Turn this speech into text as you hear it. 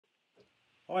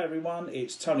Hi everyone,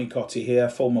 it's Tony Cottee here,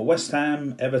 former West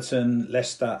Ham, Everton,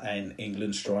 Leicester and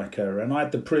England striker, and I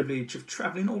had the privilege of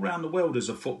travelling all around the world as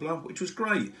a footballer, which was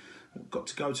great. Got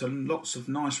to go to lots of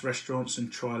nice restaurants and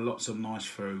try lots of nice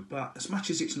food, but as much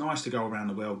as it's nice to go around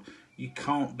the world, you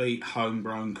can't beat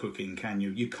homegrown cooking, can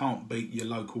you? You can't beat your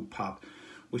local pub,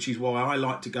 which is why I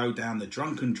like to go down the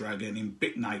Drunken in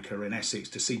Bicknacre in Essex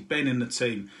to see Ben and the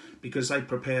team, because they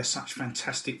prepare such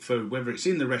fantastic food, whether it's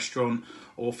in the restaurant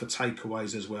or for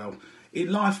takeaways as well.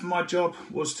 In life, my job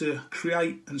was to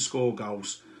create and score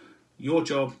goals. Your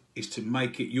job is to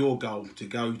make it your goal to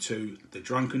go to the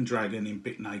Drunken Dragon in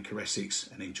Bicknacre, Essex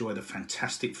and enjoy the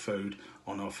fantastic food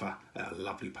on offer at a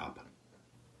lovely pub.